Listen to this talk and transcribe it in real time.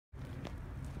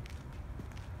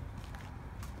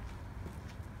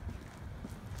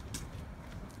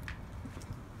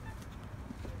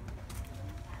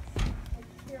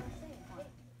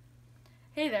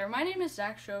Hey there, my name is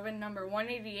Zach Chauvin, number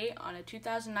 188 on a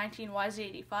 2019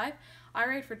 YZ85. I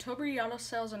ride for Tilbury Auto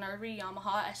Sales and RV,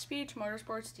 Yamaha, SPH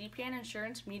Motorsports, DPN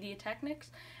Insurance, Media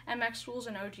Technics, MX Tools,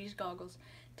 and OG's Goggles.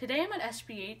 Today I'm at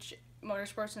SPH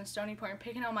Motorsports in Stoney Point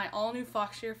picking out my all-new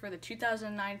Fox gear for the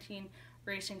 2019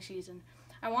 racing season.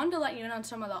 I wanted to let you in on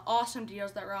some of the awesome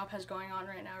deals that Rob has going on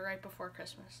right now, right before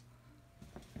Christmas.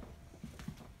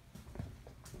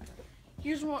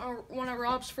 Here's one of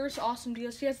Rob's first awesome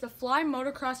deals. He has the Fly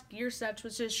Motocross gear sets,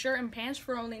 which is shirt and pants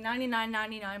for only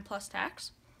 $99.99 plus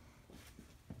tax.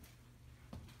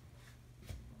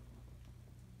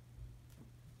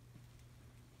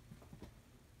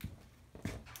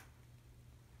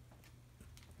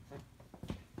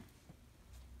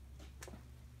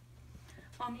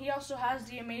 He also has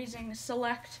the amazing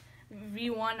Select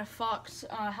V1 Fox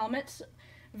helmets.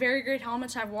 Very great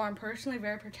helmets I've worn personally,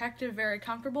 very protective, very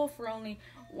comfortable for only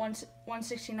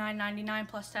 $169.99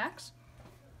 plus tax.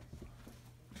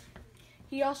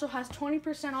 He also has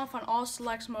 20% off on all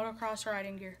Select's motocross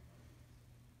riding gear.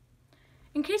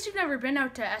 In case you've never been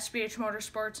out to SPH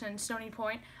Motorsports in Stoney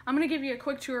Point, I'm going to give you a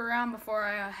quick tour around before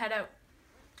I head out.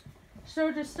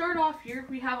 So to start off here,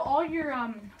 we have all your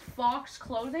Fox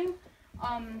clothing,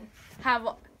 have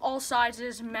all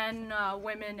sizes, men,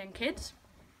 women, and kids.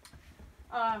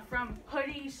 From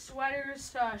hoodies,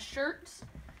 sweaters, shirts,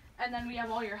 and then we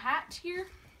have all your hats here,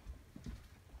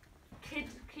 kid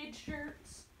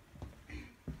shirts,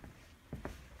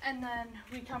 and then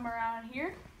we come around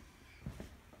here.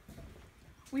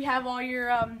 We have all your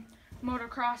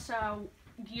motocross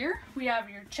gear. We have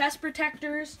your chest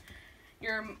protectors,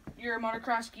 your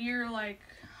motocross gear, like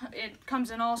it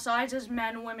comes in all sizes,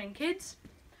 men, women, kids.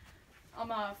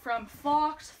 From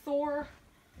Fox, Thor,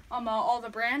 all the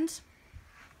brands.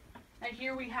 And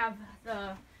here we have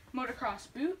the motocross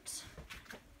boots,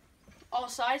 all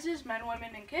sizes, men, women,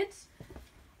 and kids.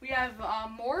 We have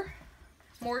more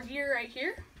gear right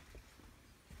here.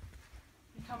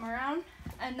 You come around,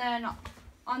 and then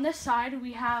on this side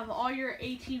we have all your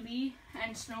ATV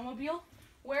and snowmobile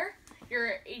wear,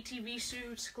 your ATV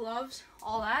suits, gloves,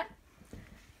 all that.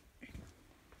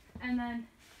 And then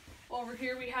over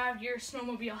here we have your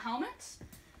snowmobile helmets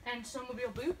and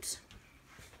snowmobile boots.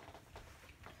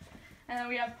 And then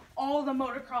we have all the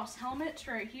motocross helmets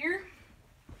right here.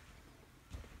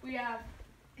 We have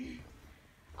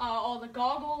all the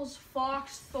goggles,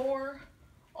 Fox, Thor,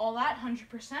 all that,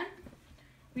 100%.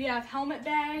 We have helmet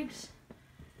bags,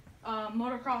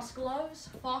 motocross gloves,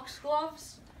 Fox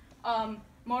gloves,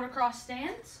 motocross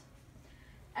stands.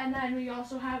 And then we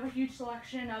also have a huge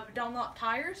selection of Dunlop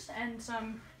tires and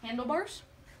some handlebars.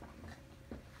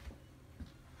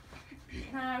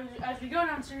 As we go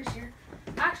downstairs here,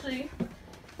 actually,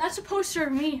 that's a poster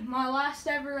of me, my last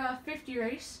ever 50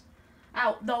 race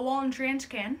out the Walton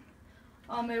Transcan.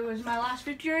 It was my last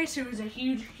 50 race. It was a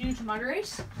huge mud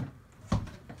race.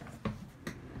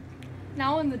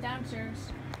 Now in the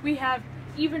downstairs, we have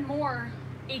even more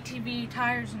ATV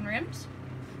tires and rims.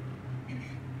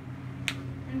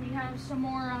 And we have some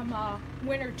more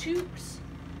winter tubes,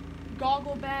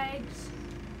 goggle bags,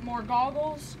 more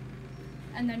goggles.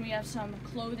 And then we have some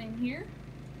clothing here,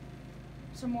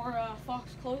 some more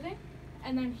Fox clothing.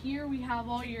 And then here we have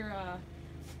all your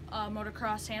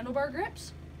motocross handlebar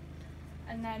grips.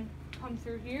 And then come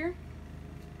through here,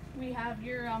 we have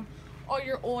your all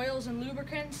your oils and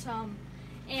lubricants,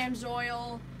 AMS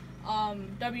oil,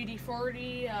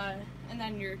 WD-40, and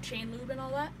then your chain lube and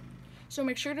all that. So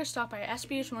make sure to stop by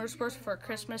SPH Motorsports for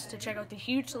Christmas to check out the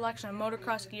huge selection of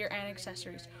motocross gear and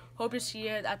accessories. Hope to see you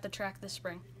at the track this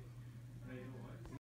spring.